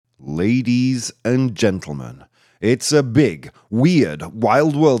Ladies and gentlemen, it's a big, weird,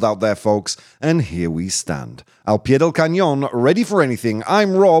 wild world out there, folks, and here we stand. Al pie del cañón, ready for anything.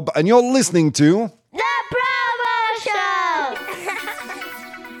 I'm Rob, and you're listening to... The Promo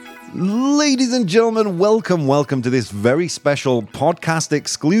Show! Ladies and gentlemen, welcome to this very special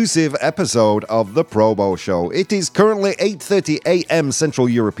podcast-exclusive episode of The Promo Show. It is currently 8:30 a.m. Central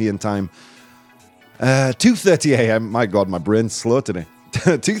European Time. 2:30 a.m. My God, my brain's slow today.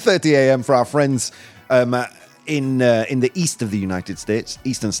 2:30 a.m. for our friends in the east of the United States,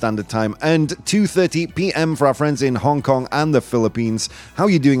 Eastern Standard Time, and 2:30 p.m. for our friends in Hong Kong and the Philippines. How are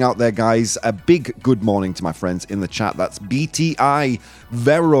you doing out there, guys? A big good morning to my friends in the chat. That's BTI,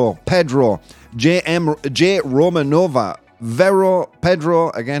 Vero, Pedro, J Romanova, Vero,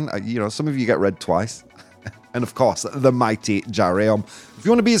 Pedro. Again, some of you get read twice. And of course, the mighty Jareom. If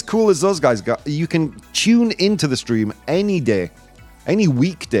you want to be as cool as those guys, you can tune into the stream any day, any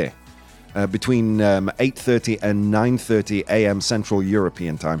weekday, between 8:30 and 9:30 a.m. Central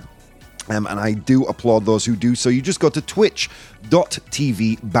European Time. And I do applaud those who do so. You just go to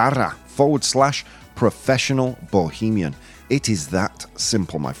twitch.tv/professional bohemian. It is that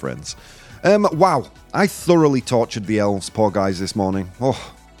simple, my friends. Wow, I thoroughly tortured the elves, poor guys, this morning.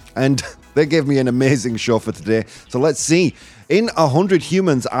 And they gave me an amazing show for today. So let's see. In 100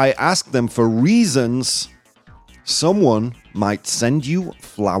 Humans, I asked them for reasons someone might send you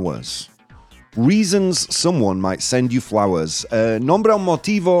flowers. Reasons someone might send you flowers. Nombra un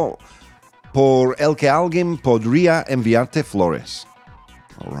motivo por el que alguien podría enviarte flores.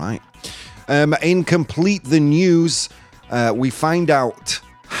 All right. In Complete the News, we find out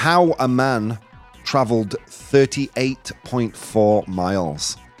how a man traveled 38.4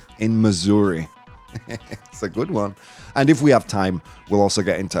 miles in Missouri. It's a good one. And if we have time, we'll also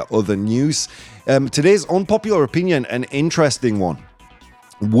get into other news. Today's unpopular opinion, an interesting one.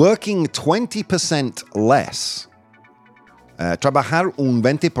 Working 20% less. Trabajar un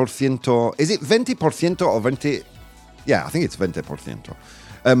 20%. Is it 20% or 20? Yeah, I think it's 20%.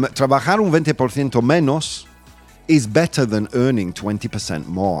 Trabajar un 20% menos is better than earning 20%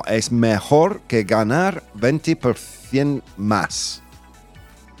 more. Es mejor que ganar 20% más.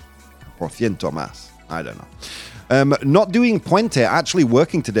 Porciento más. I don't know. Not doing puente, actually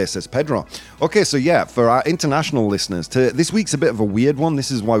working today, says Pedro. Okay, so yeah, for our international listeners, this week's a bit of a weird one.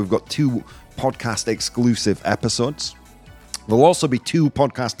 This is why we've got 2 podcast exclusive episodes. There'll also be 2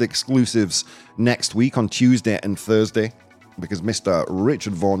 podcast exclusives next week on Tuesday and Thursday, because Mr.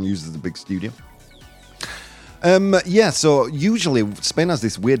 Richard Vaughan uses the big studio. So usually Spain has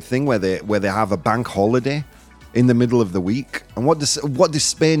this weird thing where they have a bank holiday in the middle of the week. And what does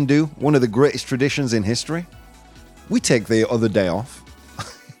Spain do? One of the greatest traditions in history. We take the other day off.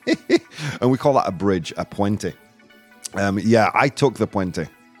 And we call that a bridge, a puente. I took the puente.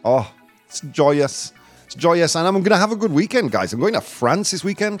 Oh, it's joyous. It's joyous. And I'm going to have a good weekend, guys. I'm going to France this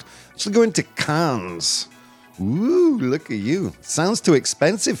weekend. Actually going to Cannes. Ooh, look at you. Sounds too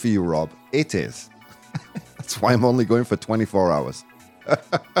expensive for you, Rob. It is. That's why I'm only going for 24 hours.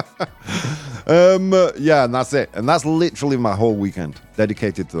 And that's it. And that's literally my whole weekend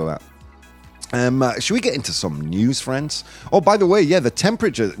dedicated to that. Should we get into some news, friends? Oh, by the way, the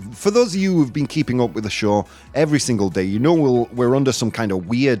temperature. For those of you who've been keeping up with the show every single day, we're under some kind of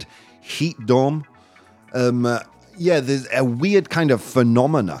weird heat dome. There's a weird kind of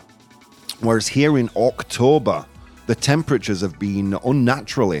phenomena. Whereas here in October, the temperatures have been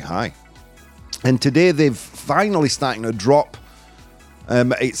unnaturally high. And today they've finally starting to drop.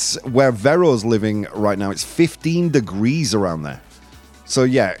 It's where Vero's living right now. It's 15 degrees around there. So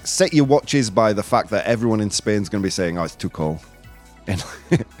set your watches by the fact that everyone in Spain's going to be saying, oh, it's too cold. In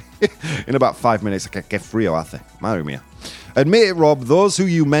about 5 minutes, que frío hace. Madre mía. Admit it, Rob, those who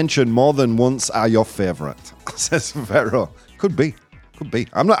you mention more than once are your favorite, says Vero. Could be.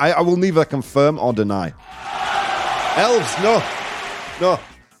 I will neither confirm or deny. Elves, no.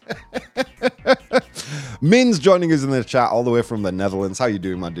 Min's joining us in the chat all the way from the Netherlands. How you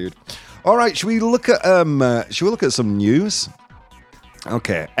doing, my dude? All right, should we look at some news?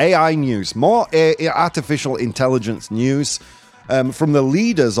 Okay, AI news, more artificial intelligence news from the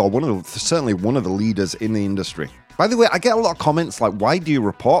leaders, or certainly one of the leaders in the industry. By the way, I get a lot of comments like, why do you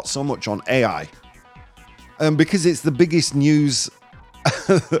report so much on AI? Because it's the biggest news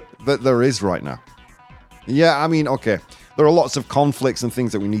that there is right now. Yeah, I mean, okay, there are lots of conflicts and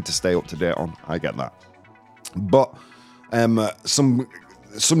things that we need to stay up to date on. I get that. But the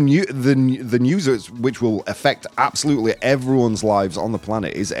news which will affect absolutely everyone's lives on the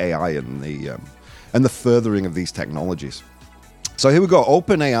planet is AI and the furthering of these technologies. So here we go.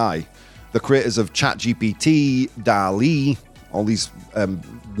 OpenAI, the creators of ChatGPT, DALL-E, all these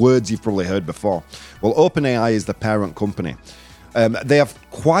words you've probably heard before. Well, OpenAI is the parent company. They have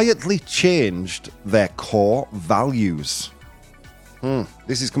quietly changed their core values.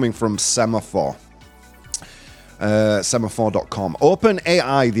 This is coming from Semaphore. Semaphore.com.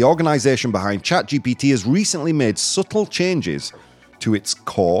 OpenAI, the organization behind ChatGPT, has recently made subtle changes to its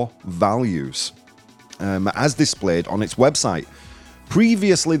core values, as displayed on its website.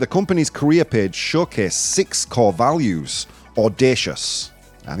 Previously, the company's career page showcased 6 core values. Audacious,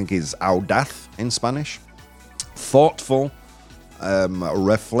 I think is audaz in Spanish. Thoughtful,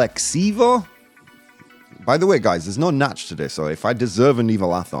 reflexivo. By the way, guys, there's no Natch today, so if I deserve a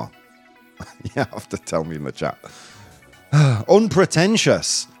nivelazo, you have to tell me in the chat.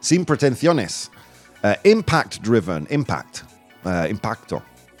 Unpretentious, sin pretensiones. Impact-driven, impacto.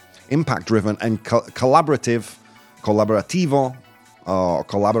 Impact-driven and collaborativo, or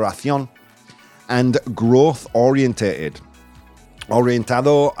colaboración, and growth-orientated.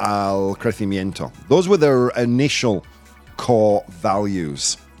 Orientado al crecimiento. Those were their initial core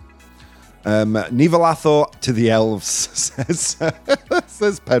values. Nivelazo to the elves,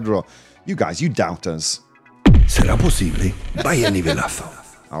 says Pedro. You guys, you doubters. ¿Será posible? Vaya nivelazo.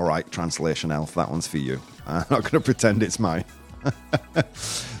 All right, translation elf, that one's for you. I'm not going to pretend it's mine.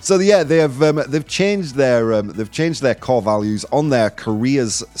 So yeah, they've changed their core values on their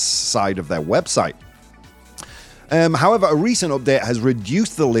careers side of their website. However, a recent update has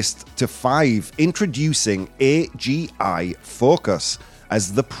reduced the list to 5, introducing AGI focus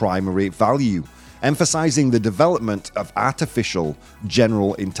as the primary value, emphasizing the development of artificial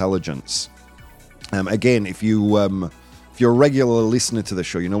general intelligence. Again, if you're a regular listener to the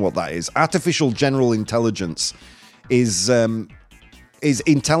show, you know what that is. Artificial general intelligence is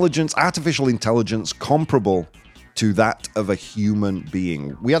artificial intelligence comparable to that of a human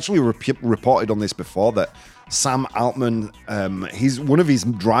being. We actually reported on this before, that Sam Altman, one of his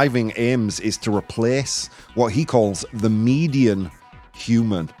driving aims is to replace what he calls the median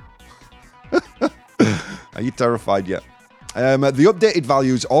human. Are you terrified yet? The updated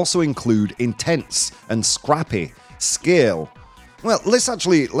values also include intense and scrappy, scale. Well, let's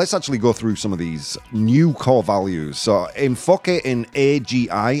actually go through some of these new core values. So, enfoque in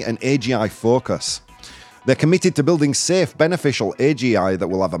AGI and AGI focus. They're committed to building safe, beneficial AGI that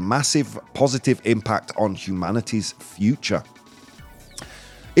will have a massive positive impact on humanity's future.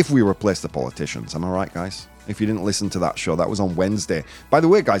 If we replace the politicians, am I right, guys? If you didn't listen to that show, that was on Wednesday. By the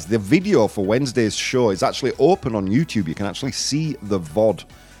way, guys, the video for Wednesday's show is actually open on YouTube. You can actually see the VOD.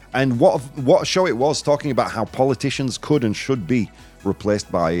 And what a show it was, talking about how politicians could and should be replaced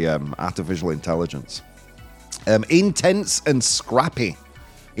by artificial intelligence. Intense and scrappy.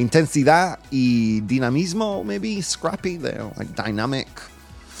 Intensidad y dinamismo, maybe scrappy there, like dynamic.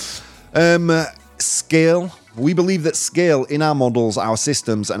 Scale. We believe that scale in our models, our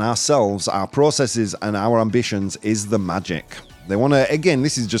systems, and ourselves, our processes, and our ambitions is the magic. They want to, again,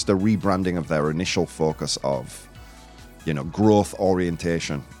 this is just a rebranding of their initial focus of, growth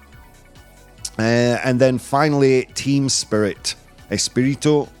orientation. And then finally, team spirit.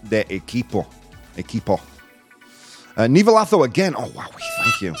 Espíritu de equipo. Nivelazo again. Oh, wow.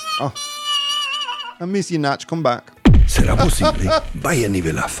 Thank you. Oh, I miss you, Natch. Come back. ¿Será posible? Vaya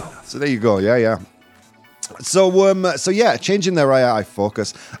nivelazo. So there you go. Yeah. So yeah, changing their AI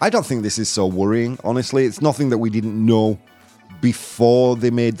focus. I don't think this is so worrying, honestly. It's nothing that we didn't know before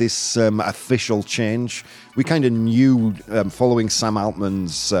they made this official change. We kind of knew, following Sam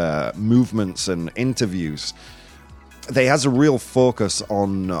Altman's movements and interviews, they has a real focus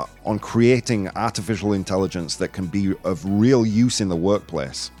on creating artificial intelligence that can be of real use in the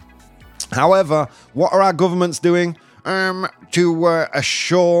workplace. However, what are our governments doing to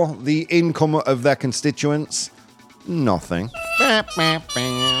assure the income of their constituents? Nothing.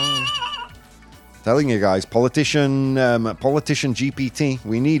 Telling you guys, politician GPT,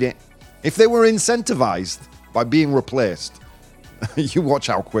 we need it. If they were incentivized by being replaced, you watch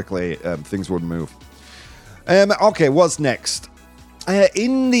how quickly things would move. Okay, what's next?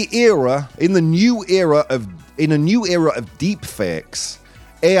 In a new era of deep fakes,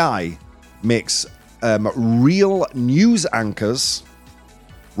 AI makes real news anchors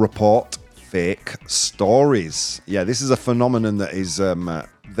report fake stories. Yeah, this is a phenomenon that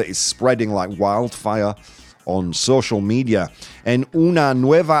is spreading like wildfire on social media. En una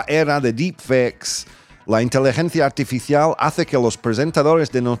nueva era de deepfakes, la inteligencia artificial hace que los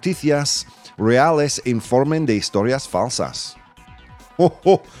presentadores de noticias reales informen de historias falsas.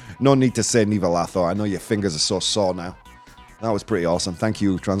 No need to say nivelazo. I know your fingers are so sore now. That was pretty awesome. Thank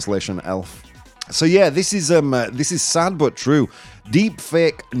you, translation elf. So yeah, this is sad but true. Deep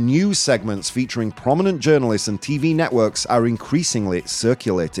fake news segments featuring prominent journalists and TV networks are increasingly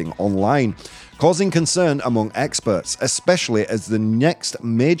circulating online, causing concern among experts, especially as the next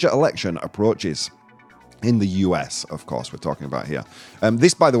major election approaches. In the US, of course, we're talking about here.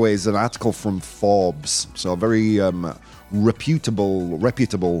 This, by the way, is an article from Forbes, so a very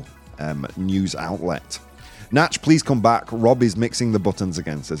reputable news outlet. Natch, please come back. Rob is mixing the buttons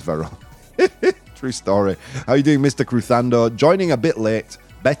again, says Vero. True story. How you doing, Mr. Cruthando? Joining a bit late.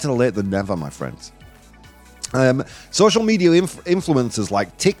 Better late than never, my friends. Social media influencers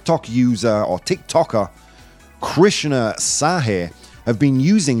like TikTok user or TikToker Krishna Sahe have been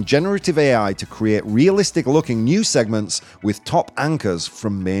using generative AI to create realistic-looking news segments with top anchors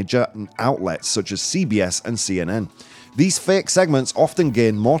from major outlets such as CBS and CNN. These fake segments often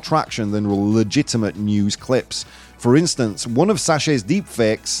gain more traction than legitimate news clips. For instance, one of Sachet's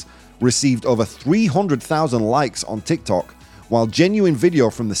deepfakes received over 300,000 likes on TikTok, while genuine video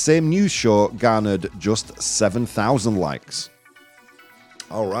from the same news show garnered just 7,000 likes.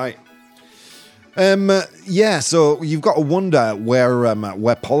 All right. So you've got to wonder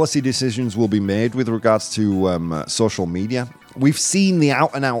where policy decisions will be made with regards to social media. We've seen the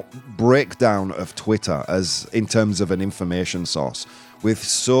out-and-out breakdown of Twitter as in terms of an information source, with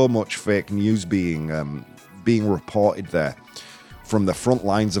so much fake news being reported there from the front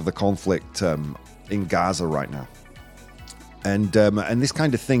lines of the conflict in Gaza right now. And this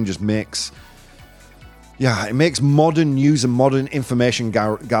kind of thing just makes modern news and modern information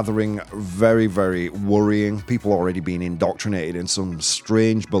gathering very, very worrying. People already being indoctrinated in some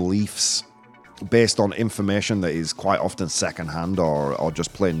strange beliefs based on information that is quite often secondhand or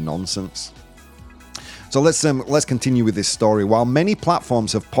just plain nonsense. So let's continue with this story. While many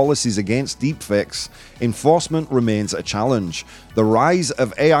platforms have policies against deepfakes, enforcement remains a challenge. The rise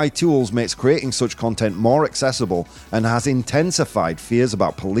of AI tools makes creating such content more accessible and has intensified fears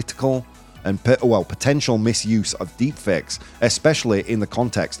about political and potential misuse of deepfakes, especially in the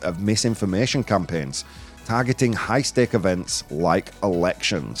context of misinformation campaigns targeting high-stake events like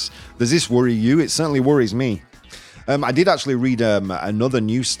elections. Does this worry you? It certainly worries me. I did actually read another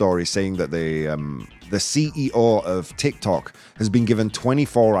news story saying that the CEO of TikTok has been given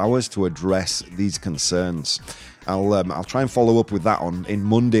 24 hours to address these concerns. I'll try and follow up with that in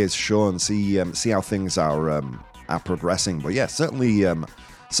Monday's show and see how things are progressing. But yeah, certainly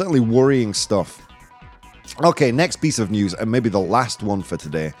worrying stuff. Okay, next piece of news, and maybe the last one for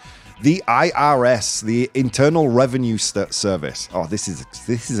today. The IRS, the Internal Revenue Service. Oh, this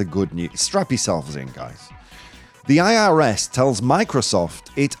is a good news. Strap yourselves in, guys. The IRS tells Microsoft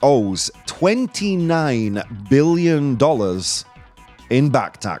it owes $29 billion in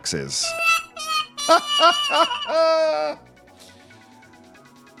back taxes. Are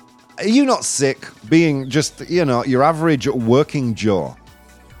you not sick being just, your average working Joe?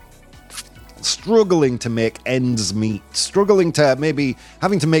 Struggling to make ends meet, struggling to maybe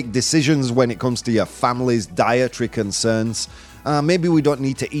having to make decisions when it comes to your family's dietary concerns. Maybe we don't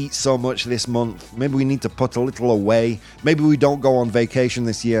need to eat so much this month. Maybe we need to put a little away. Maybe we don't go on vacation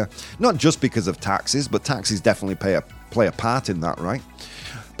this year. Not just because of taxes, but taxes definitely play a part in that, right?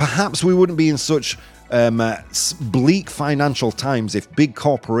 Perhaps we wouldn't be in such bleak financial times if big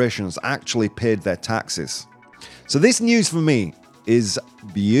corporations actually paid their taxes. So this news for me is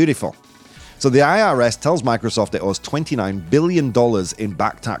beautiful. So the IRS tells Microsoft it owes $29 billion in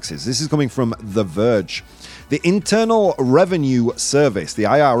back taxes. This is coming from The Verge. The Internal Revenue Service, the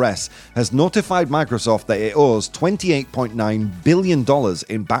IRS, has notified Microsoft that it owes $28.9 billion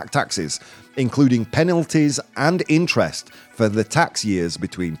in back taxes, including penalties and interest for the tax years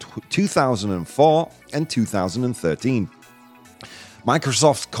between 2004 and 2013.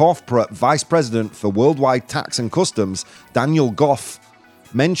 Microsoft's corporate vice president for worldwide tax and customs, Daniel Goff,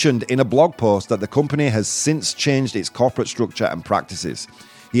 mentioned in a blog post that the company has since changed its corporate structure and practices.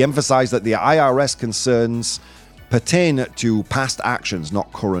 He emphasized that the IRS concerns pertain to past actions,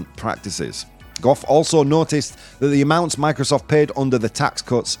 not current practices. Goff also noticed that the amounts Microsoft paid under the Tax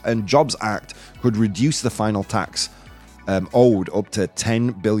Cuts and Jobs Act could reduce the final tax owed up to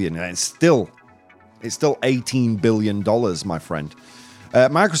 $10 billion. And it's still $18 billion, my friend.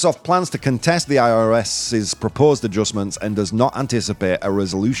 Microsoft plans to contest the IRS's proposed adjustments and does not anticipate a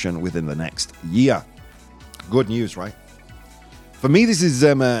resolution within the next year. Good news, right? For me, this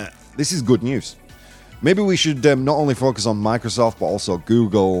is good news. Maybe we should not only focus on Microsoft, but also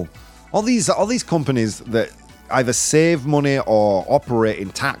Google. All these companies that either save money or operate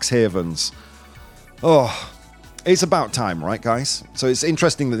in tax havens. Oh, it's about time, right, guys? So it's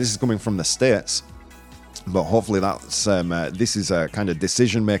interesting that this is coming from the States. But hopefully that's this is a kind of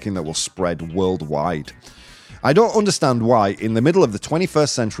decision making that will spread worldwide. I don't understand why, in the middle of the 21st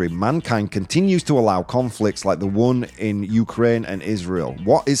century, mankind continues to allow conflicts like the one in Ukraine and Israel.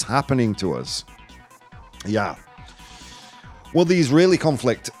 What is happening to us? Yeah. Well, the Israeli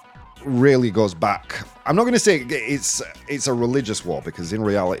conflict really goes back. I'm not going to say it's a religious war, because in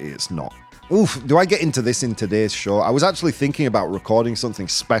reality it's not. Oof, do I get into this in today's show? I was actually thinking about recording something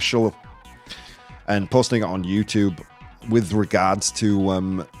special and posting it on YouTube with regards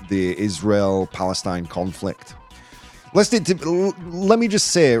to the Israel-Palestine conflict. Let me just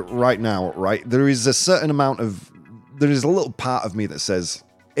say right now, right? There is a little part of me that says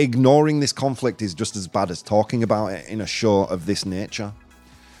ignoring this conflict is just as bad as talking about it in a show of this nature.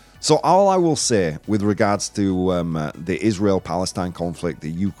 So all I will say with regards to the Israel-Palestine conflict,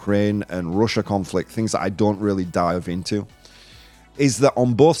 the Ukraine and Russia conflict, things that I don't really dive into, is that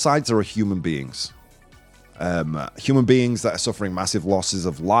on both sides there are human beings. Human beings that are suffering massive losses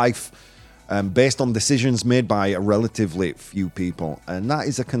of life based on decisions made by a relatively few people. And that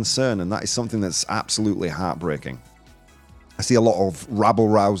is a concern, and that is something that's absolutely heartbreaking. I see a lot of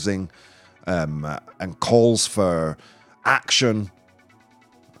rabble-rousing and calls for action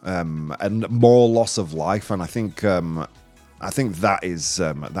and more loss of life, and I think that is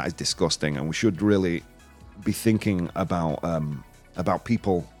disgusting, and we should really be thinking about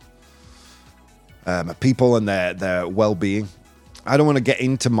people and their well-being. I don't want to get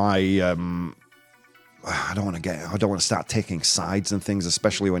into my I don't want to start taking sides and things,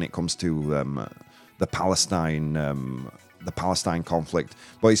 especially when it comes to the Palestine conflict.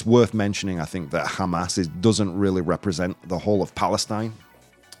 But it's worth mentioning, I think, that Hamas doesn't really represent the whole of Palestine.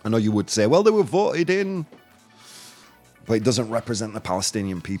 I know you would say, well, they were voted in, but it doesn't represent the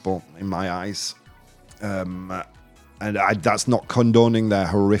Palestinian people in my eyes. That's not condoning their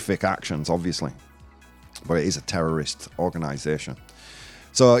horrific actions, obviously, but it is a terrorist organization.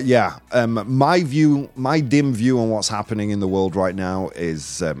 So yeah, my dim view on what's happening in the world right now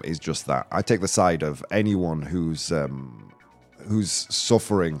is just that. I take the side of anyone who's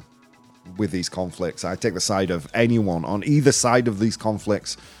suffering with these conflicts. I take the side of anyone on either side of these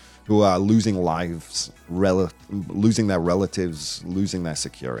conflicts who are losing lives, losing their relatives, losing their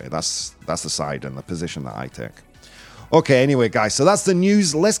security. That's the side and the position that I take. Okay, anyway, guys, so that's the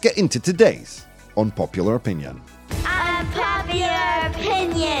news. Let's get into today's unpopular opinion. Unpopular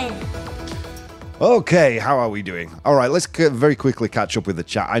opinion. Okay, how are we doing? All right, let's very quickly catch up with the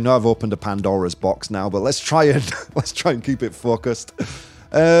chat. I know I've opened a Pandora's box now, but let's try and keep it focused.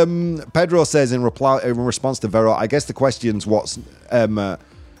 Pedro says in response to Vero, I guess the question's what's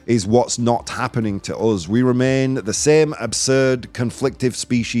not happening to us. We remain the same absurd, conflictive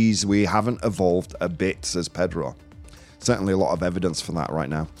species. We haven't evolved a bit, says Pedro. Certainly a lot of evidence for that right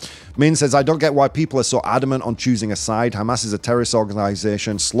now. Min says, I don't get why people are so adamant on choosing a side. Hamas is a terrorist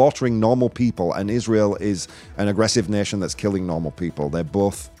organization slaughtering normal people, and Israel is an aggressive nation that's killing normal people. They're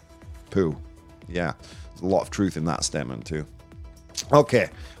both poo. Yeah, there's a lot of truth in that statement too. Okay,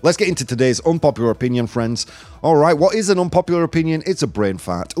 let's get into today's unpopular opinion, friends. All right, what is an unpopular opinion? It's a brain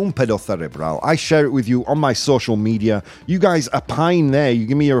fart, un pedo cerebral. I share it with you on my social media. You guys opine there, you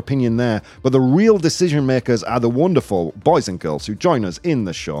give me your opinion there, but the real decision makers are the wonderful boys and girls who join us in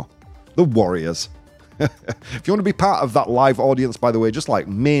the show, the warriors. If you want to be part of that live audience, by the way, just like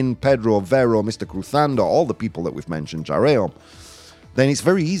Min, Pedro, Vero, Mr. Cruzando, all the people that we've mentioned, Jareo, then it's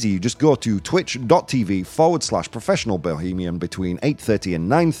very easy. You just go to twitch.tv/professional bohemian between 8:30 and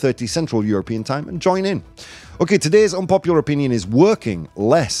 9:30 Central European time and join in. Okay, today's unpopular opinion is working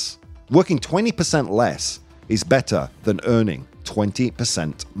 20% less is better than earning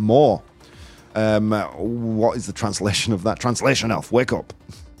 20% more. What is the translation of that? Translation elf, wake up.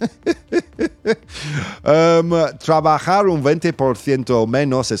 Trabajar un 20%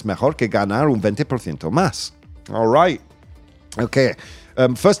 menos es mejor que ganar un 20% más. All right. Okay,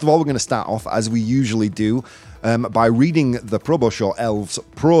 first of all, we're going to start off, as we usually do, by reading the Probo Show Elves'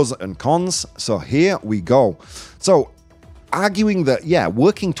 pros and cons. So here we go. So, arguing that,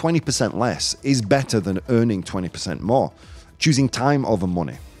 working 20% less is better than earning 20% more. Choosing time over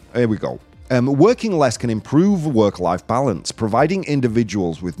money. Here we go. Working less can improve work-life balance, providing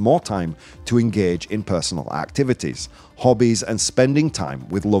individuals with more time to engage in personal activities, hobbies, and spending time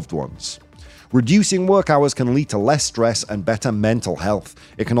with loved ones. Reducing work hours can lead to less stress and better mental health.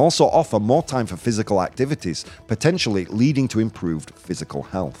 It can also offer more time for physical activities, potentially leading to improved physical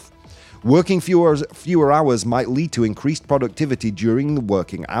health. Working fewer hours might lead to increased productivity during the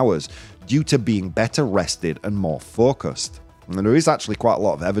working hours due to being better rested and more focused. And there is actually quite a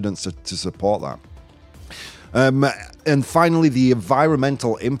lot of evidence to support that. And finally, the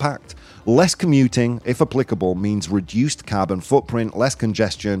environmental impact. Less commuting, if applicable, means reduced carbon footprint, less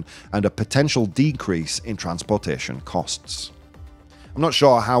congestion, and a potential decrease in transportation costs. I'm not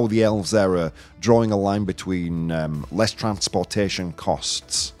sure how the elves there are drawing a line between less transportation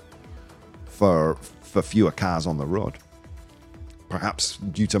costs for fewer cars on the road. Perhaps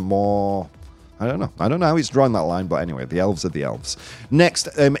due to more... I don't know how it's drawing that line, but anyway, the elves are the elves. Next,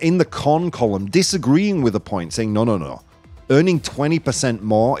 in the con column, disagreeing with the point, saying, no. Earning 20%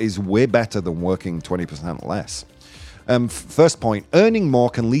 more is way better than working 20% less. First point, earning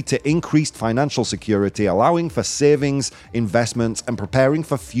more can lead to increased financial security, allowing for savings, investments, and preparing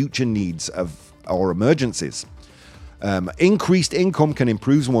for future needs or emergencies. Increased income can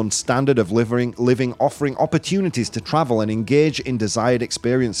improve one's standard of living, offering opportunities to travel and engage in desired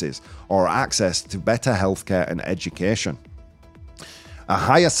experiences or access to better healthcare and education. A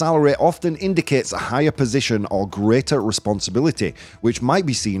higher salary often indicates a higher position or greater responsibility, which might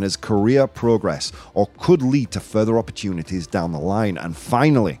be seen as career progress or could lead to further opportunities down the line. And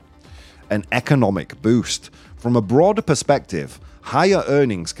finally, an economic boost. From a broader perspective, higher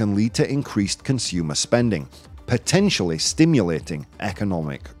earnings can lead to increased consumer spending, potentially stimulating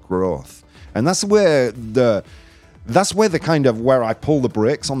economic growth. And that's where the kind of where I pull the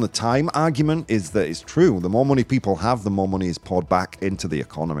brakes on the time argument is that it's true. The more money people have, the more money is poured back into the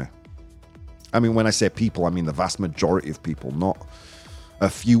economy. I mean, when I say people, I mean the vast majority of people, not a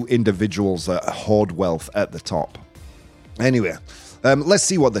few individuals that hoard wealth at the top. Anyway, let's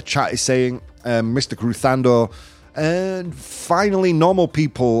see what the chat is saying. Mr. Cruthando. And finally, normal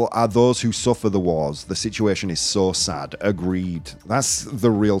people are those who suffer the wars. The situation is so sad. Agreed. That's the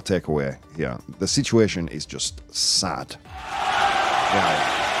real takeaway here. The situation is just sad.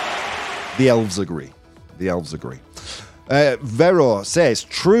 Yeah. The elves agree. Vero says,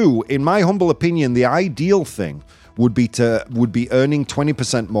 true. In my humble opinion, the ideal thing would be earning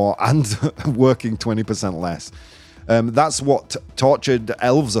 20% more and working 20% less. That's what tortured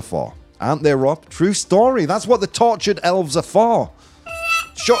elves are for. Aren't they, Rob? True story. That's what the tortured elves are for.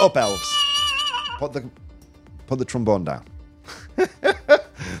 Shut up, elves. Put the trombone down.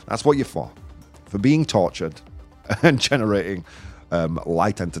 That's what you're for being tortured and generating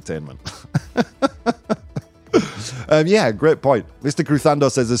light entertainment. Yeah, great point. Mr.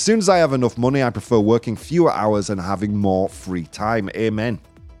 Cruthando says, as soon as I have enough money, I prefer working fewer hours and having more free time. Amen.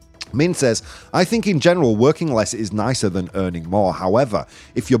 Min says, I think in general, working less is nicer than earning more. However,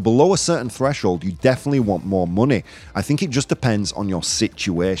 if you're below a certain threshold, you definitely want more money. I think it just depends on your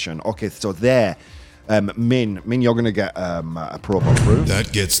situation. Okay, so there, Min, you're going to get a probo approved.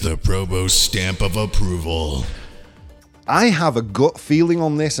 That gets the probo stamp of approval. I have a gut feeling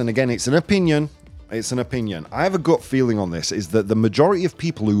on this, and again, it's an opinion. I have a gut feeling on this, is that the majority of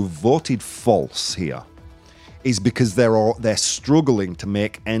people who voted false here is because they're struggling to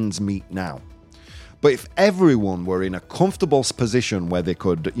make ends meet now. But if everyone were in a comfortable position where they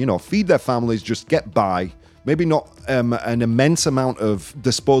could, feed their families, just get by, maybe not an immense amount of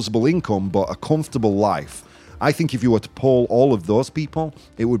disposable income, but a comfortable life, I think if you were to poll all of those people,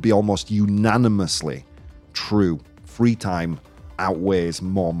 it would be almost unanimously true. Free time outweighs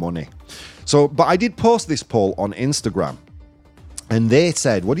more money. So, but I did post this poll on Instagram, and they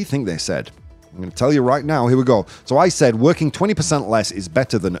said, what do you think they said? I'm going to tell you right now. Here we go. So I said working 20% less is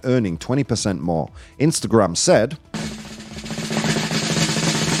better than earning 20% more. Instagram said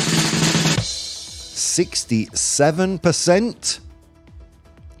 67%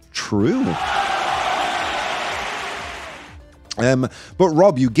 true. But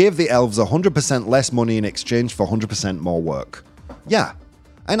Rob, you gave the elves 100% less money in exchange for 100% more work. Yeah.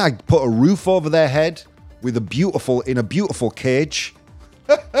 And I put a roof over their head in a beautiful cage.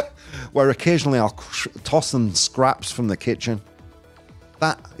 Where occasionally I'll toss them scraps from the kitchen.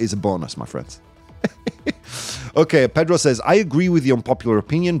 That is a bonus, my friends. Okay, Pedro says, I agree with the unpopular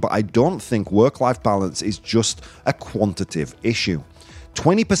opinion, but I don't think work-life balance is just a quantitative issue.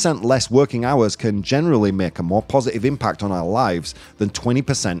 20% less working hours can generally make a more positive impact on our lives than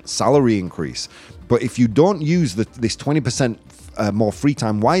 20% salary increase. But if you don't use this 20% more free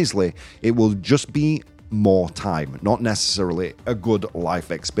time wisely, it will just be more time, not necessarily a good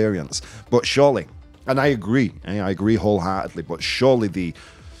life experience. But surely, and I agree wholeheartedly, but surely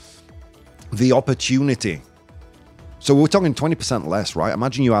the opportunity. So we're talking 20% less, right?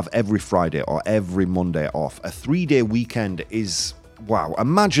 Imagine you have every Friday or every Monday off. A 3-day weekend is, wow.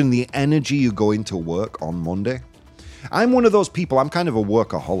 Imagine the energy you go into work on Monday. I'm one of those people, I'm kind of a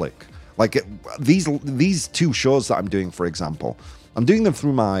workaholic. Like these two shows that I'm doing, for example, I'm doing them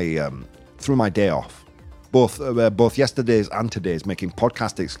through my day off. Both yesterday's and today's, making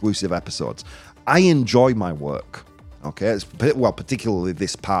podcast exclusive episodes. I enjoy my work. Okay, particularly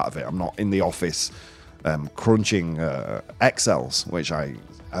this part of it. I'm not in the office crunching Excels, which I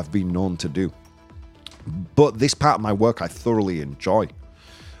have been known to do. But this part of my work I thoroughly enjoy.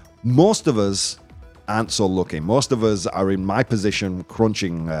 Most of us aren't so lucky. Most of us are in my position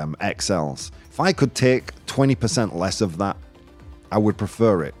crunching Excels. If I could take 20% less of that, I would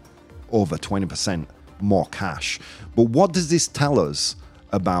prefer it over 20% more cash. But what does this tell us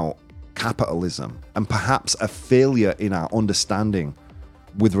about capitalism and perhaps a failure in our understanding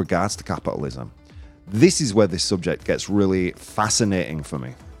with regards to capitalism? This is where this subject gets really fascinating for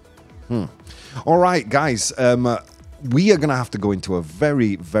me. All right, guys, we are going to have to go into a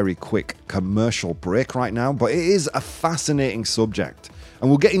very, very quick commercial break right now, but it is a fascinating subject. And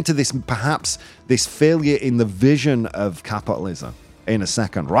we'll get into this, perhaps this failure in the vision of capitalism in a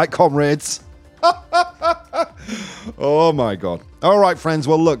second. Right, comrades? Oh my God. All right, friends.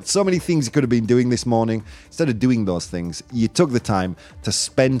 Well, look, so many things you could have been doing this morning. Instead of doing those things, you took the time to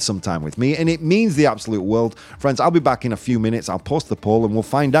spend some time with me, and it means the absolute world. Friends, I'll be back in a few minutes. I'll post the poll and we'll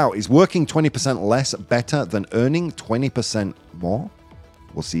find out, is working 20% less better than earning 20% more?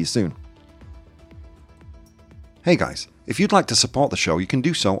 We'll see you soon. Hey guys, if you'd like to support the show, you can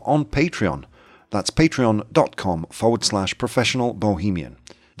do so on Patreon. That's patreon.com/professional bohemian.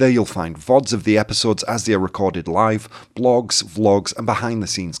 There you'll find VODs of the episodes as they are recorded live, blogs, vlogs, and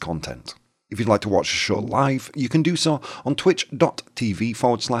behind-the-scenes content. If you'd like to watch the show live, you can do so on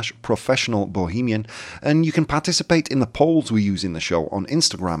twitch.tv/professional bohemian, and you can participate in the polls we use in the show on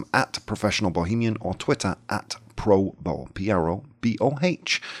Instagram @professional bohemian or Twitter @probo,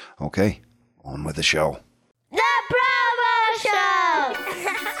 PROBOH. Okay, on with the show. The Promo Show!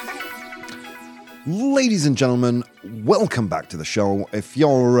 Ladies and gentlemen, welcome back to the show. If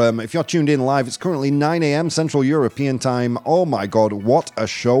you're tuned in live, it's currently 9 a.m. Central European Time. Oh my God, what a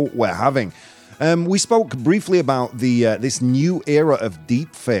show we're having! We spoke briefly about this new era of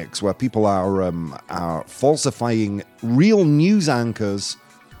deepfakes, where people are falsifying real news anchors,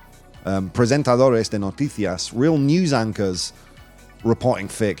 presentadores de noticias, real news anchors reporting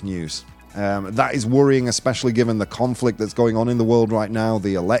fake news. That is worrying, especially given the conflict that's going on in the world right now,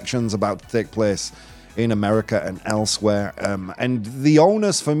 the elections about to take place in America and elsewhere. And the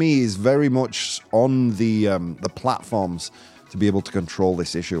onus for me is very much on the platforms to be able to control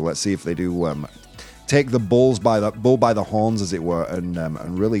this issue. Let's see if they do take the bull by the horns, as it were,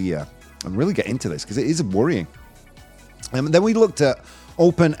 and really get into this, because it is worrying. Then we looked at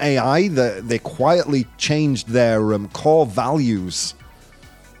OpenAI. They quietly changed their core values.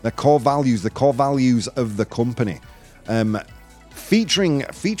 The core values of the company, featuring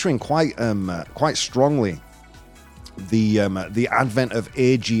quite strongly the advent of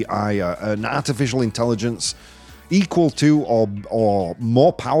AGI, an artificial intelligence equal to or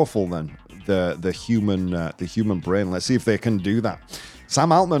more powerful than the human brain. Let's see if they can do that.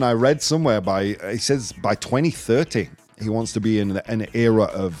 Sam Altman, I read somewhere, he says by 2030 he wants to be in an era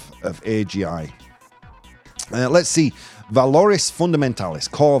of AGI. Let's see. Valores fundamentales,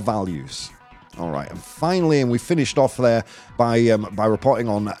 core values. All right, and finally, and we finished off there by reporting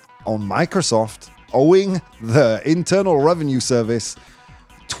on Microsoft owing the Internal Revenue Service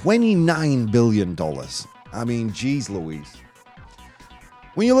 $29 billion. I mean, geez Louise.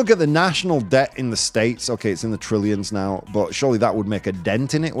 When you look at the national debt in the States, okay, it's in the trillions now, but surely that would make a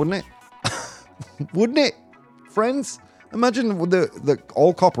dent in it, wouldn't it? Wouldn't it, friends? Imagine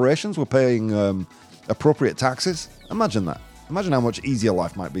all corporations were paying appropriate taxes. Imagine that. Imagine how much easier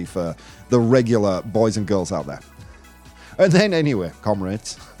life might be for the regular boys and girls out there. And then anyway,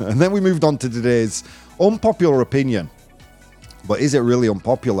 comrades, and then we moved on to today's unpopular opinion. But is it really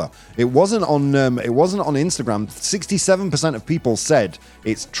unpopular? It wasn't on Instagram. 67% of people said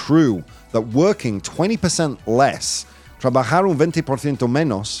it's true that working 20% less, trabajar un 20%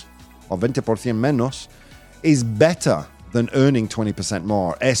 menos, or 20% menos, is better than earning 20%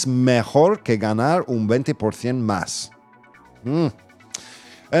 more. Es mejor que ganar un 20% más.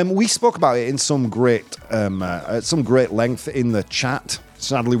 We spoke about it in some great length in the chat.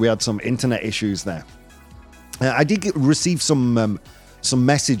 Sadly, we had some internet issues there. I did receive some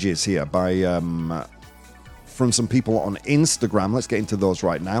messages here from some people on Instagram. Let's get into those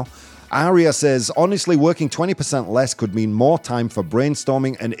right now. Aria says, honestly, working 20% less could mean more time for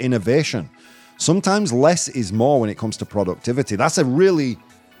brainstorming and innovation. Sometimes less is more when it comes to productivity. That's a really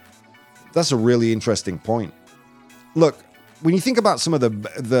interesting point. Look, when you think about some of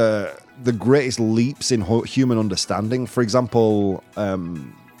the greatest leaps in human understanding, for example,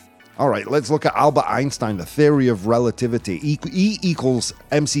 all right, let's look at Albert Einstein, the theory of relativity, E equals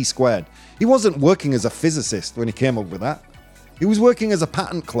mc squared. He wasn't working as a physicist when he came up with that. He was working as a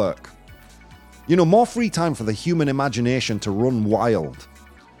patent clerk. More free time for the human imagination to run wild,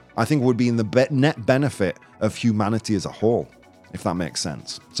 I think would be in the net benefit of humanity as a whole, if that makes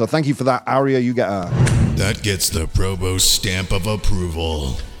sense. So thank you for that, Aria. You get a... That gets the Provost stamp of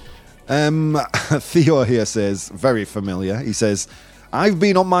approval. Theo here says, very familiar, he says, I've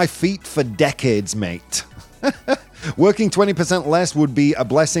been on my feet for decades, mate. Working 20% less would be a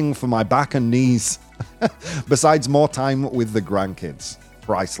blessing for my back and knees. Besides more time with the grandkids.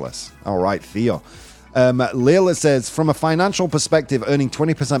 Priceless. All right, Theo. Leila says, from a financial perspective, earning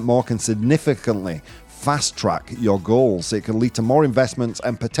 20% more can significantly fast-track your goals. It can lead to more investments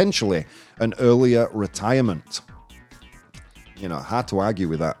and potentially an earlier retirement. Hard to argue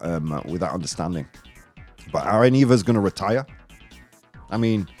with that understanding. But are any of us going to retire? I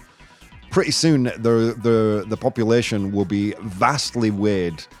mean, pretty soon the population will be vastly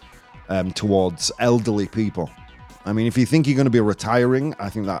weighed towards elderly people. I mean, if you think you're going to be retiring, I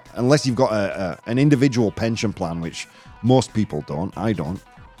think that unless you've got an individual pension plan, which most people don't, I don't.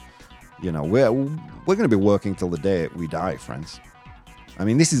 We're going to be working till the day we die, friends. I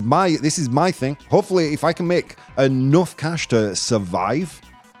mean, this is my thing. Hopefully, if I can make enough cash to survive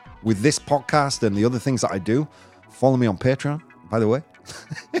with this podcast and the other things that I do, follow me on Patreon, by the way.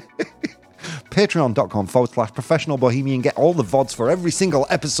 Patreon.com/professional bohemian. Get all the VODs for every single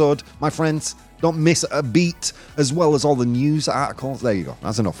episode, my friends. Don't miss a beat, as well as all the news articles. There you go.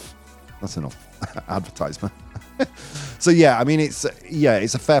 That's enough advertisement. So yeah, I mean, it's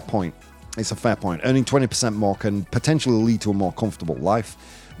a fair point. It's a fair point. Earning 20% more can potentially lead to a more comfortable life.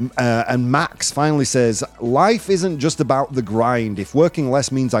 And Max finally says, life isn't just about the grind. If working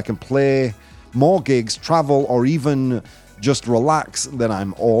less means I can play more gigs, travel, or even just relax, then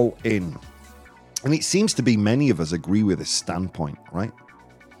I'm all in. And it seems to be many of us agree with this standpoint, right?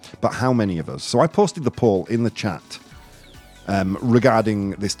 But how many of us? So I posted the poll in the chat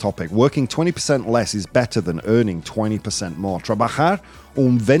regarding this topic. Working 20% less is better than earning 20% more. Trabajar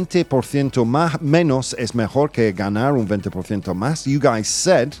un 20% menos es mejor que ganar un 20% más. You guys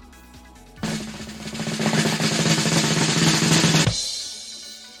said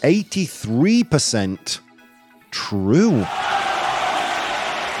 83% true.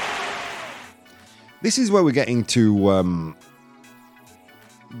 This is where we're getting to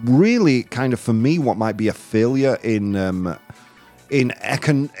really kind of, for me, what might be a failure in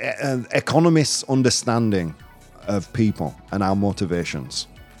economists' understanding of people and our motivations.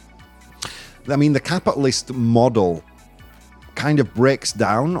 I mean, the capitalist model kind of breaks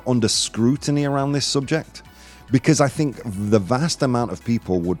down under scrutiny around this subject, because I think the vast amount of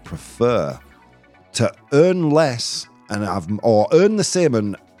people would prefer to earn less and earn the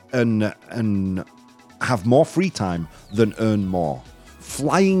same and have more free time than earn more,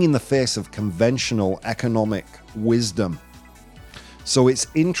 flying in the face of conventional economic wisdom. So it's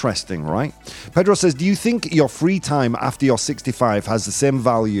interesting, right? Pedro says, do you think your free time after you're 65 has the same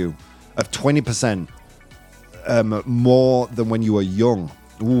value of 20% more than when you were young?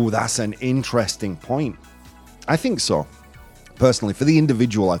 Ooh, that's an interesting point. I think so. Personally, for the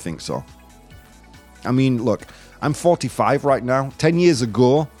individual, I think so. I mean, look, I'm 45 right now. 10 years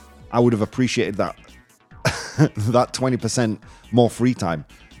ago, I would have appreciated that that 20% more free time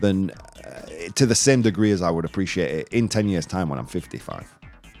than to the same degree as I would appreciate it in 10 years' time when I'm 55.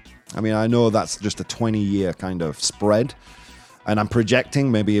 I mean, I know that's just a 20-year kind of spread, and I'm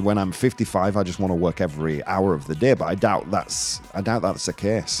projecting maybe when I'm 55, I just want to work every hour of the day, but I doubt that's the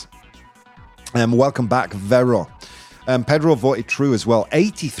case. Welcome back, Vero. Pedro voted true as well,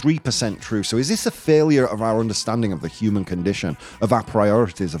 83% true. So is this a failure of our understanding of the human condition, of our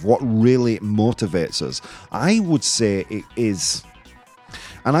priorities, of what really motivates us? I would say it is.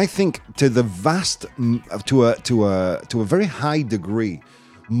 And I think to the vast, to a very high degree,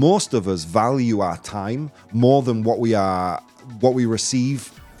 most of us value our time more than what we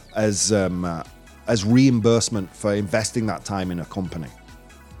receive as reimbursement for investing that time in a company.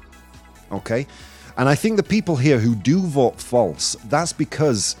 Okay? And I think the people here who do vote false, that's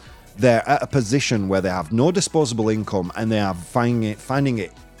because they're at a position where they have no disposable income and they are finding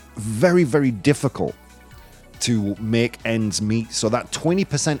it very, very difficult to make ends meet. So that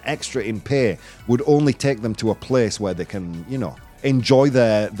 20% extra in pay would only take them to a place where they can, enjoy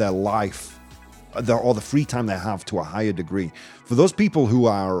their life or the free time they have to a higher degree. For those people who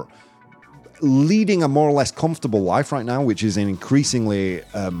are leading a more or less comfortable life right now, which is an increasingly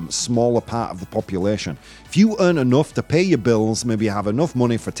smaller part of the population, if you earn enough to pay your bills, maybe you have enough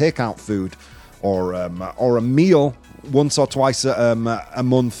money for takeout food or a meal once or twice a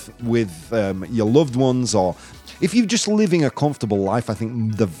month with your loved ones, or if you're just living a comfortable life, I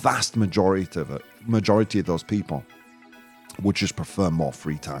think the vast majority of those people would just prefer more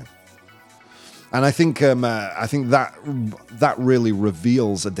free time. And I think that really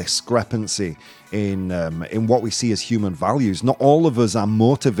reveals a discrepancy in what we see as human values. Not all of us are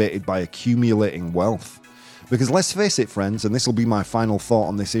motivated by accumulating wealth. Because let's face it, friends, and this will be my final thought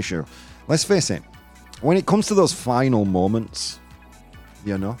on this issue. Let's face it, when it comes to those final moments,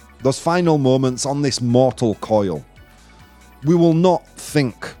 those final moments on this mortal coil, we will not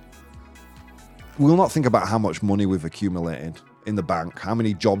think about how much money we've accumulated in the bank, how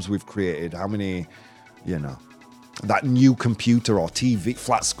many jobs we've created, how many, that new computer or TV,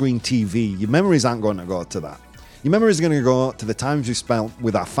 flat screen TV. Your memories aren't going to go to that. Your memories are going to go to the times we spent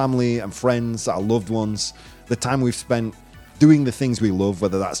with our family and friends, our loved ones, the time we've spent doing the things we love,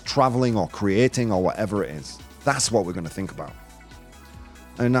 whether that's traveling or creating or whatever it is. That's what we're going to think about.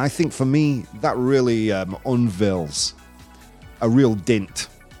 And I think for me, that really unveils a real dint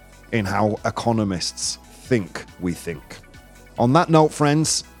in how economists think we think. On that note,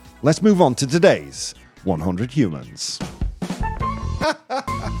 friends, let's move on to today's 100 Humans.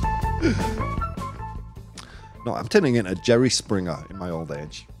 No, I'm turning into Jerry Springer in my old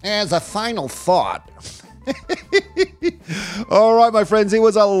age. As a final thought. All right, my friends, it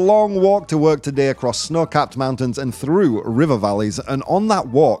was a long walk to work today across snow-capped mountains and through river valleys, and on that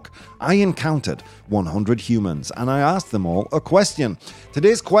walk, I encountered 100 humans, and I asked them all a question.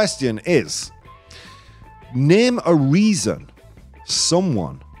 Today's question is, name a reason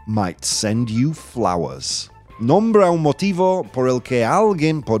someone might send you flowers. Nombra un motivo por el que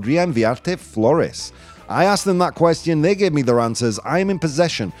alguien podría enviarte flores. I asked them that question, they gave me their answers. I am in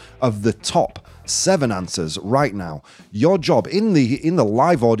possession of the top 7 answers right now. Your job in the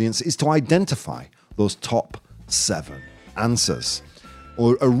live audience is to identify those top 7 answers.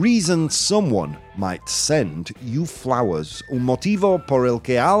 Or a reason someone might send you flowers. Un motivo por el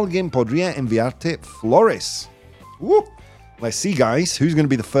que alguien podría enviarte flores. Woo! Let's see, guys, who's going to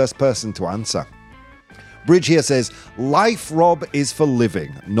be the first person to answer. Bridge here says, life, Rob, is for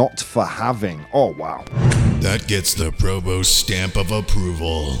living, not for having. Oh, wow. That gets the Probo stamp of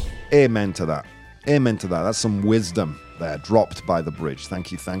approval. Amen to that. Amen to that. That's some wisdom there dropped by the Bridge.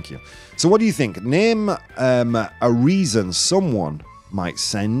 Thank you, thank you. So what do you think? Name a reason someone might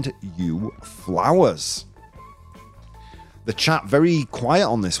send you flowers. The chat very quiet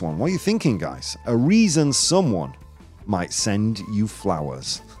on this one. What are you thinking, guys? A reason someone might send you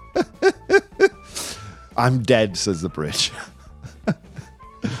flowers. I'm dead, says the Bridge.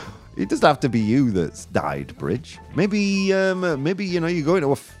 It doesn't have to be you that's died, Bridge. Maybe you're going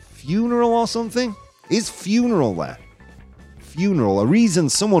to a funeral or something. Is funeral there? Funeral. A reason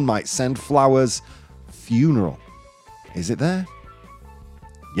someone might send flowers. Funeral. Is it there?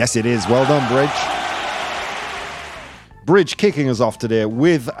 Yes, it is. Well done, Bridge. Bridge kicking us off today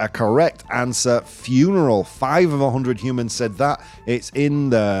with a correct answer. Funeral. 5 of 100 humans said that. It's in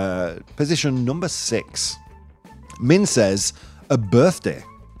the position number 6. Min says, a birthday.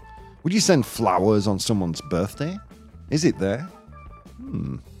 Would you send flowers on someone's birthday? Is it there?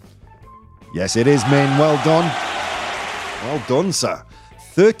 Yes, it is, Min. Well done. Well done, sir.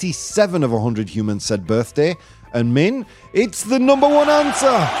 37 of 100 humans said birthday. And Min, it's the number 1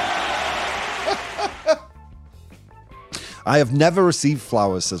 answer. I have never received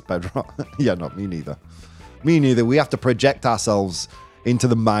flowers, says Pedro. Yeah, no, me neither. Me neither. We have to project ourselves into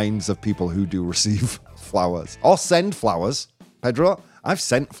the minds of people who do receive flowers. Or send flowers. Pedro, I've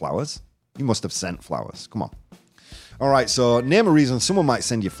sent flowers. You must have sent flowers. Come on. All right, so name a reason someone might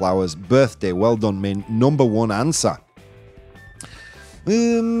send you flowers. Birthday. Well done, Min. Number 1 answer.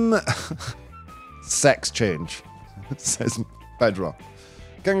 Sex change, says Pedro.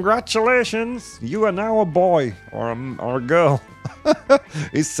 Congratulations, you are now a boy or a girl.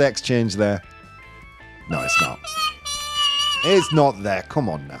 Is sex change there? No, it's not. It's not there. Come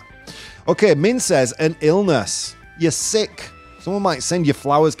on now. Okay, Min says an illness. You're sick. Someone might send you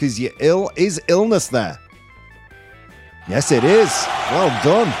flowers because you're ill. Is illness there? Yes, it is. Well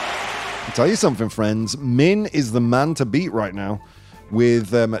done. I'll tell you something, friends. Min is the man to beat right now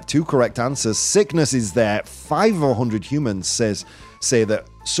with 2 correct answers. Sickness is there. 5 of 100 humans say that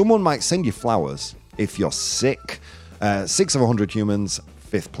someone might send you flowers if you're sick. 6 of 100 humans,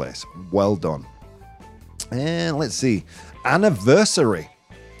 5th place. Well done. And let's see. Anniversary.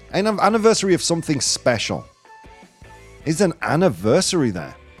 An anniversary of something special. Is an anniversary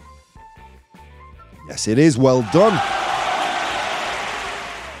there? Yes, it is. Well done.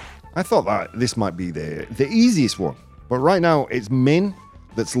 I thought that this might be the easiest one. But right now, it's Min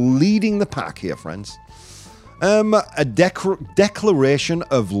that's leading the pack here, friends. A declaration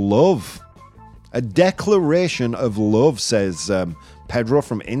of love. A declaration of love, says Pedro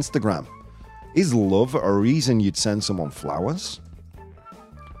from Instagram. Is love a reason you'd send someone flowers?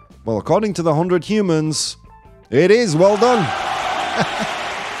 Well, according to the 100 humans, it is. Well done.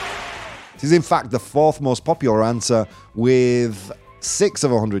 It is, in fact, the fourth most popular answer, with 6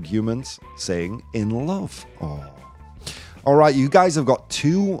 of 100 humans saying in love. Oh. All right, you guys have got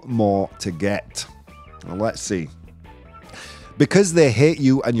 2 more to get. Well, let's see. Because they hate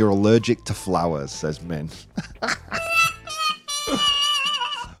you and you're allergic to flowers, says Min.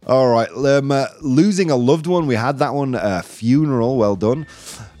 All right, losing a loved one. We had that one. Funeral, well done.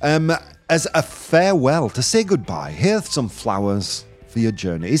 As a farewell, to say goodbye, here's some flowers for your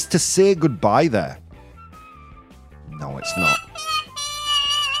journey. Is to say goodbye there? No, it's not.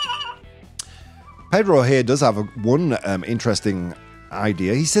 Pedro here does have one interesting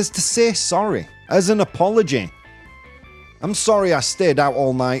idea. He says to say sorry as an apology. I'm sorry I stayed out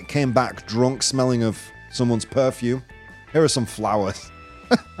all night, came back drunk, smelling of someone's perfume. Here are some flowers.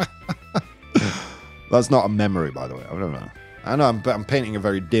 That's not a memory, by the way. I don't know. I know I'm painting a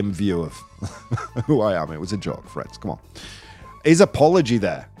very dim view of who I am. It was a joke, friends. Come on. Is apology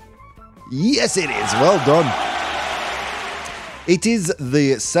there? Yes, it is. Well done. It is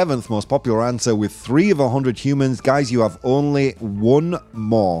the 7th most popular answer with 3 of 100 humans. Guys, you have only 1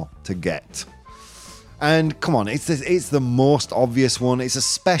 more to get. And come on, it's the most obvious one. It's a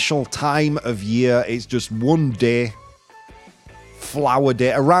special time of year. It's just one day. Flower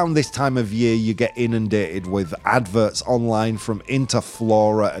day. Around this time of year, you get inundated with adverts online from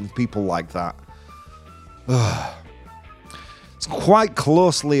Interflora and people like that. It's quite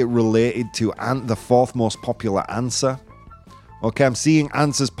closely related to the 4th most popular answer. Okay, I'm seeing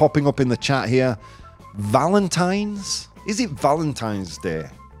answers popping up in the chat here. Valentine's? Is it Valentine's Day?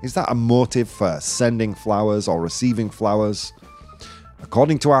 Is that a motive for sending flowers or receiving flowers?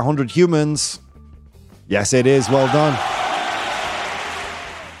 According to our 100 humans, yes, it is. Well done.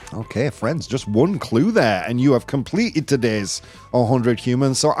 Okay, friends, just 1 clue there, and you have completed today's 100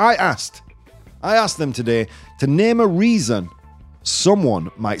 humans. So I asked them today to name a reason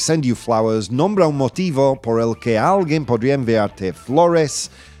someone might send you flowers. Nombra un motivo por el que alguien podría enviarte flores.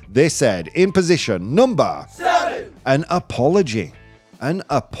 They said, in position number 7, an apology. An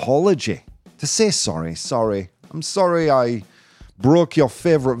apology. To say sorry. I'm sorry I broke your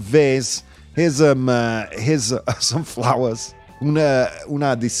favorite vase. Here's some flowers.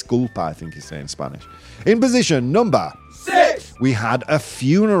 Una disculpa, I think you say in Spanish. In position number 6, we had a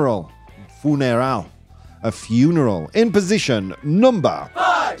funeral. Funeral. A funeral. In position number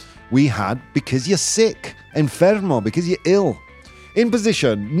 5, we had because you're sick. Enfermo, because you're ill. In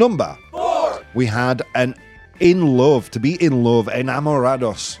position number 4, we had an in love, to be in love,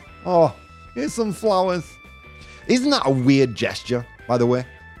 enamorados. Oh, here's some flowers. Isn't that a weird gesture, by the way?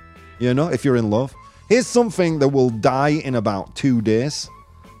 You know, if you're in love. Here's something that will die in about 2 days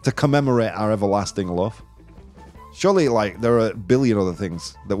to commemorate our everlasting love. Surely, like, there are a billion other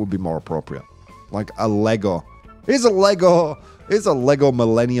things that would be more appropriate. Like a Lego. Here's a Lego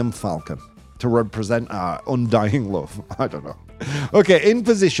Millennium Falcon to represent our undying love. I don't know. Okay, in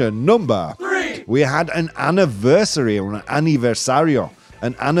position number 3, we had an anniversary, or an anniversario.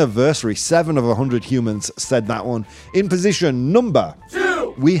 An anniversary. 7 of 100 humans said that one. In position number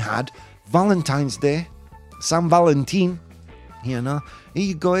 2, we had Valentine's Day. San Valentin. You know, here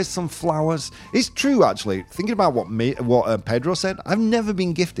you go, here's some flowers. It's true, actually. Thinking about what Pedro said, I've never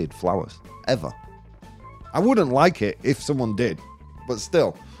been gifted flowers. Ever. I wouldn't like it if someone did. But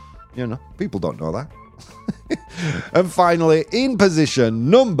still, you know, people don't know that. And finally, in position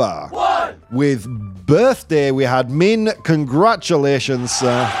number 1, with birthday, we had Min. Congratulations,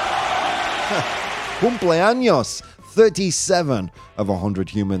 sir. Cumpleaños. 37 of 100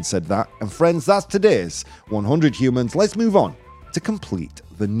 humans said that. And friends, that's today's 100 humans. Let's move on to complete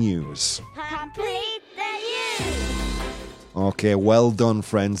the news. Complete the news. Okay, well done,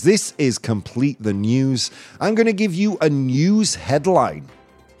 friends. This is Complete the News. I'm going to give you a news headline.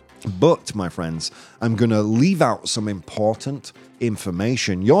 But, my friends, I'm going to leave out some important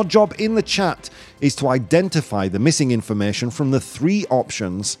information. Your job in the chat is to identify the missing information from the 3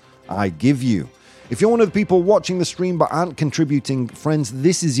 options I give you. If you're one of the people watching the stream but aren't contributing, friends,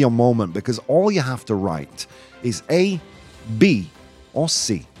 this is your moment, because all you have to write is A, B, or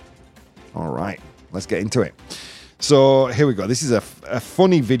C. All right, let's get into it. So here we go. This is a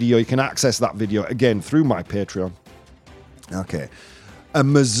funny video. You can access that video, again, through my Patreon. Okay. A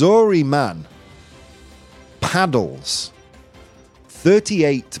Missouri man paddles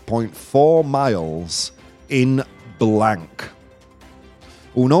 38.4 miles in blank.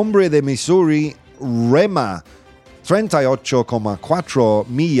 Un hombre de Missouri rema 38.4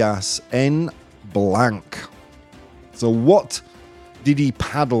 millas en blank. So what did he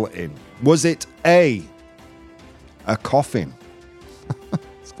paddle in? Was it A, a coffin?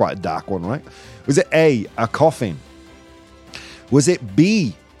 It's quite a dark one, right? Was it A, a coffin? Was it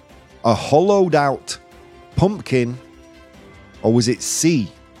B, a hollowed out pumpkin? Or was it C,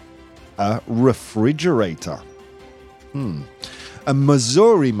 a refrigerator? A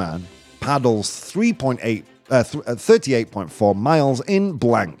Missouri man paddles 38.4 miles in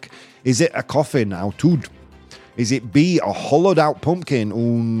blank. Is it a coffin now? Is it B, a hollowed out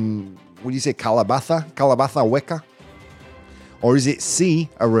pumpkin? What do you say, calabaza? Calabaza hueca? Or is it C,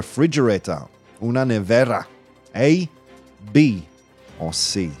 a refrigerator? Una nevera? A, B, or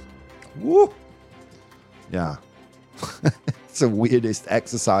C? Woo! Yeah. It's the weirdest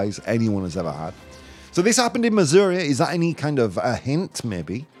exercise anyone has ever had. So this happened in Missouri. Is that any kind of a hint?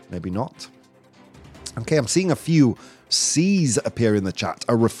 Maybe. Maybe not. Okay, I'm seeing a few C's appear in the chat.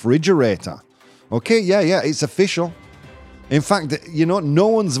 A refrigerator. Okay, yeah, it's official. In fact, no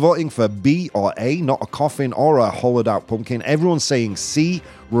one's voting for B or A, not a coffin or a hollowed out pumpkin. Everyone's saying C,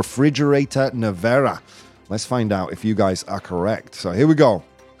 refrigerator, nevera. Let's find out if you guys are correct. So here we go.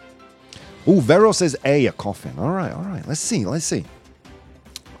 Vero says A, a coffin. All right. Let's see.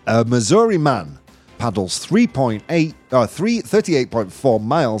 A Missouri man paddles 38.4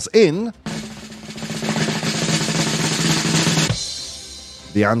 miles in.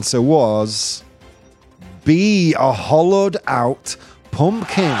 The answer was B, a hollowed out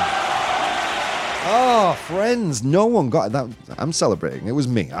pumpkin. Oh, friends, no one got that. I'm celebrating. It was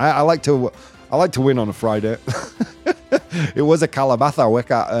me. I like to win on a Friday. It was a calabaza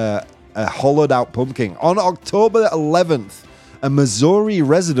hueca, a hollowed out pumpkin. On October 11th, a Missouri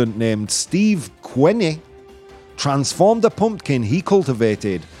resident named Steve Quenney transformed a pumpkin he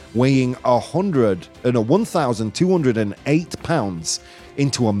cultivated weighing 1,208 pounds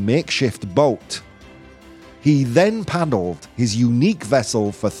into a makeshift boat. He then paddled his unique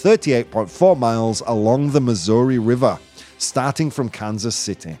vessel for 38.4 miles along the Missouri River, starting from Kansas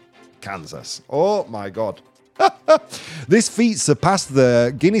City, Kansas. Oh my God. This feat surpassed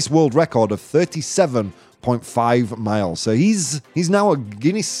the Guinness World Record of 37.5 miles. So he's now a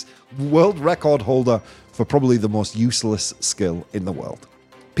Guinness World Record holder for probably the most useless skill in the world.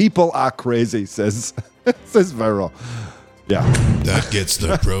 People are crazy, says Vero. Yeah. That gets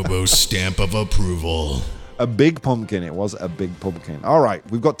the Probo stamp of approval. A big pumpkin. It was a big pumpkin. All right.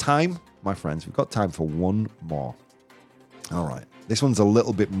 We've got time, my friends. We've got time for one more. All right. This one's a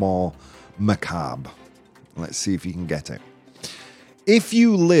little bit more macabre. Let's see if you can get it. If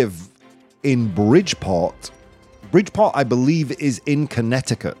you live in Bridgeport, I believe, is in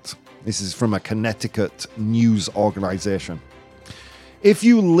Connecticut. This is from a Connecticut news organization. If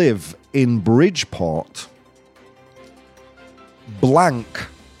you live in Bridgeport, blank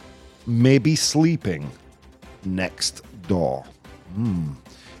may be sleeping next door.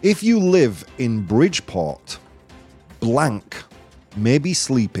 If you live in Bridgeport, blank may be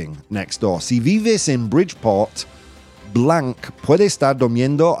sleeping next door. Si vives en Bridgeport, blank puede estar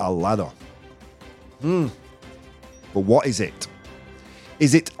durmiendo al lado. But what is it?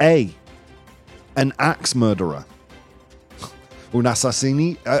 Is it A, an axe murderer? Un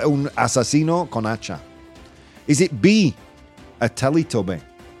asesino con hacha? Is it B, a Teletubby?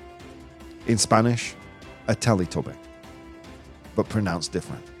 In Spanish, a Teletubby, but pronounced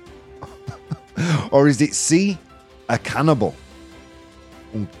different. Or is it C, a cannibal?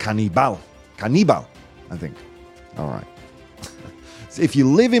 Un canibal, I think. All right. So if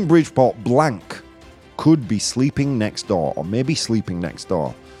you live in Bridgeport, blank could be sleeping next door, or maybe sleeping next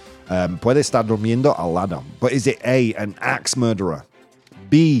door. Puede estar durmiendo al lado. But is it A, an axe murderer,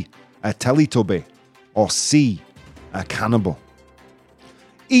 B, a Teletubby, or C, a cannibal?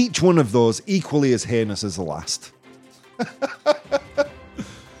 Each one of those equally as heinous as the last.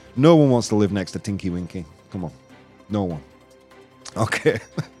 No one wants to live next to Tinky Winky. Come on. No one. Okay.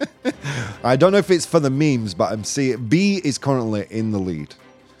 I don't know if it's for the memes, but I'm seeing B is currently in the lead.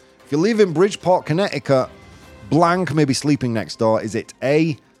 If you live in Bridgeport, Connecticut, blank may be sleeping next door. Is it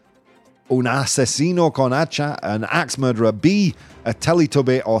A, un asesino con hacha, an axe murderer, B, a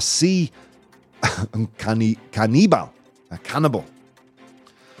Teletubby, or C, un cannibal, a cannibal?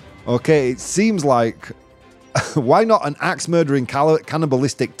 Okay, it seems like, why not an axe murdering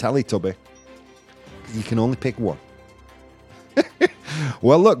cannibalistic Teletubby? You can only pick one.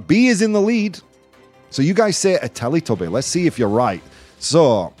 Well, look, B is in the lead. So you guys say a Teletubby. Let's see if you're right.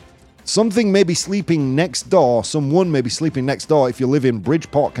 So, something may be sleeping next door. Someone may be sleeping next door. If you live in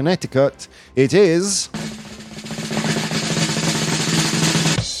Bridgeport, Connecticut, it is...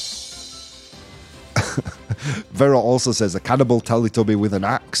 Vera also says a cannibal Teletubby with an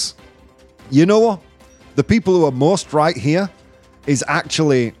axe. You know what? The people who are most right here is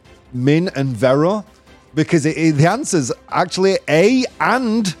actually Min and Vero. because the answer's actually A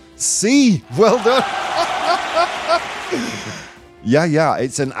and C. Well done. Yeah,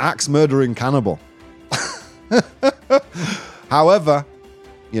 it's an axe-murdering cannibal. However,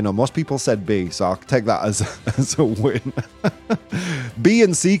 most people said B, so I'll take that as a win. B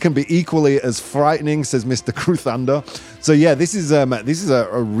and C can be equally as frightening, says Mr. Cruthando. So yeah, this is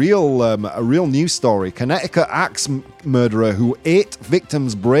a real news story. Connecticut axe murderer who ate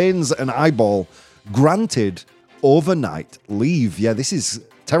victims' brains and eyeball granted overnight leave. Yeah, this is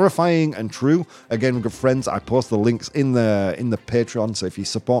terrifying and true. Again, good friends, I post the links in the Patreon, so if you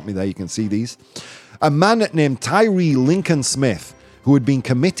support me there, you can see these. A man named Tyree Lincoln Smith, who had been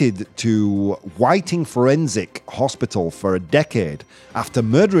committed to Whiting Forensic Hospital for a decade after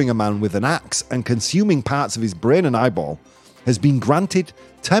murdering a man with an axe and consuming parts of his brain and eyeball, has been granted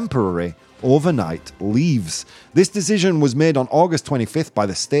temporary overnight leaves. This decision was made on August 25th by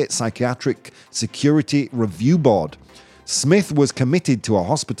the State Psychiatric Security Review Board. Smith was committed to a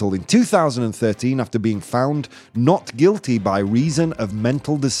hospital in 2013 after being found not guilty by reason of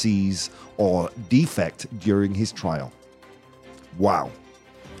mental disease or defect during his trial. Wow.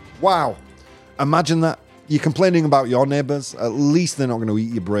 Imagine that. You're complaining about your neighbours. At least they're not going to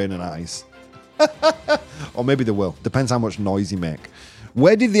eat your brain and eyes. Or maybe they will. Depends how much noise you make.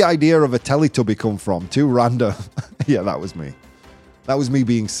 Where did the idea of a Teletubby come from? Too random. Yeah, that was me. That was me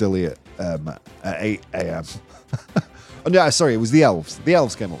being silly at 8 a.m. Oh, no, sorry, it was the elves. The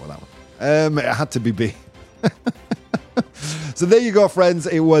elves came up with that one. It had to be B. So there you go, friends.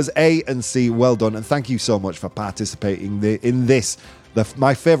 It was A and C. Well done. And thank you so much for participating in this,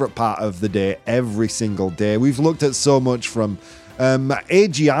 my favourite part of the day, every single day. We've looked at so much from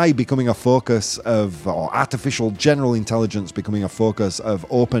AGI becoming a focus of, or artificial general intelligence becoming a focus of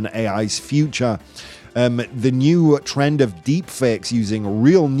OpenAI's future. The new trend of deepfakes using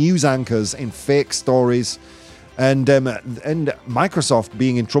real news anchors in fake stories. And Microsoft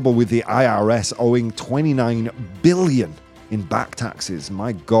being in trouble with the IRS owing $29 billion in back taxes.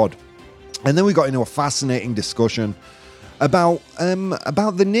 My God. And then we got into a fascinating discussion about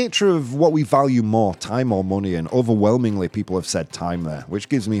the nature of what we value more, time or money. And overwhelmingly, people have said time there, which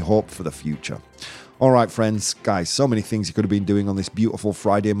gives me hope for the future. All right, friends, guys, so many things you could have been doing on this beautiful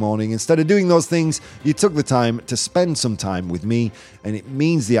Friday morning. Instead of doing those things, you took the time to spend some time with me, and it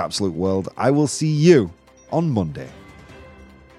means the absolute world. I will see you on Monday.